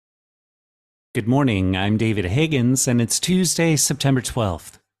Good morning, I'm David Higgins, and it's Tuesday, September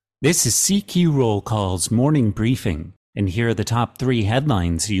 12th. This is CQ Roll Call's morning briefing, and here are the top 3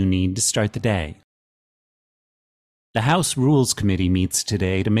 headlines you need to start the day. The House Rules Committee meets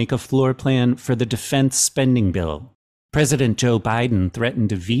today to make a floor plan for the defense spending bill. President Joe Biden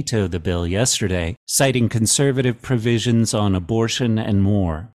threatened to veto the bill yesterday, citing conservative provisions on abortion and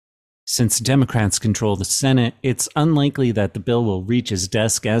more. Since Democrats control the Senate, it's unlikely that the bill will reach his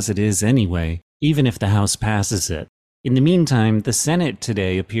desk as it is anyway, even if the House passes it. In the meantime, the Senate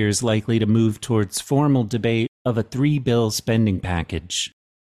today appears likely to move towards formal debate of a 3-bill spending package.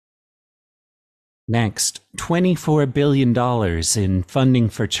 Next, $24 billion in funding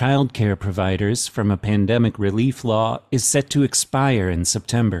for childcare providers from a pandemic relief law is set to expire in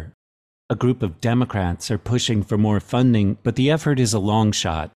September. A group of Democrats are pushing for more funding, but the effort is a long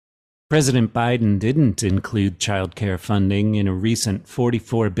shot. President Biden didn't include childcare funding in a recent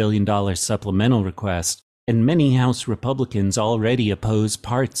 $44 billion supplemental request, and many House Republicans already oppose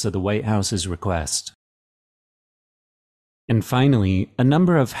parts of the White House's request. And finally, a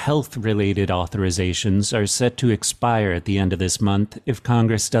number of health-related authorizations are set to expire at the end of this month if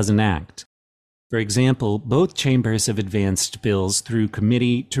Congress doesn't act. For example, both chambers have advanced bills through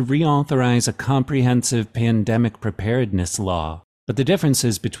committee to reauthorize a comprehensive pandemic preparedness law, but the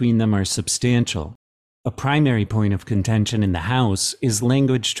differences between them are substantial. A primary point of contention in the House is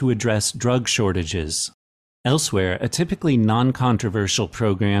language to address drug shortages. Elsewhere, a typically non-controversial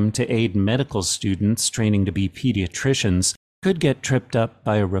program to aid medical students training to be pediatricians could get tripped up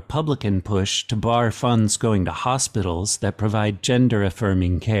by a Republican push to bar funds going to hospitals that provide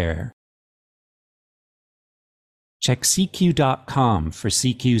gender-affirming care. Check CQ.com for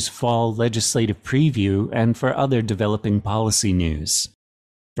CQ's fall legislative preview and for other developing policy news.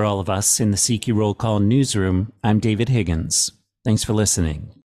 For all of us in the CQ Roll Call newsroom, I'm David Higgins. Thanks for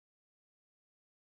listening.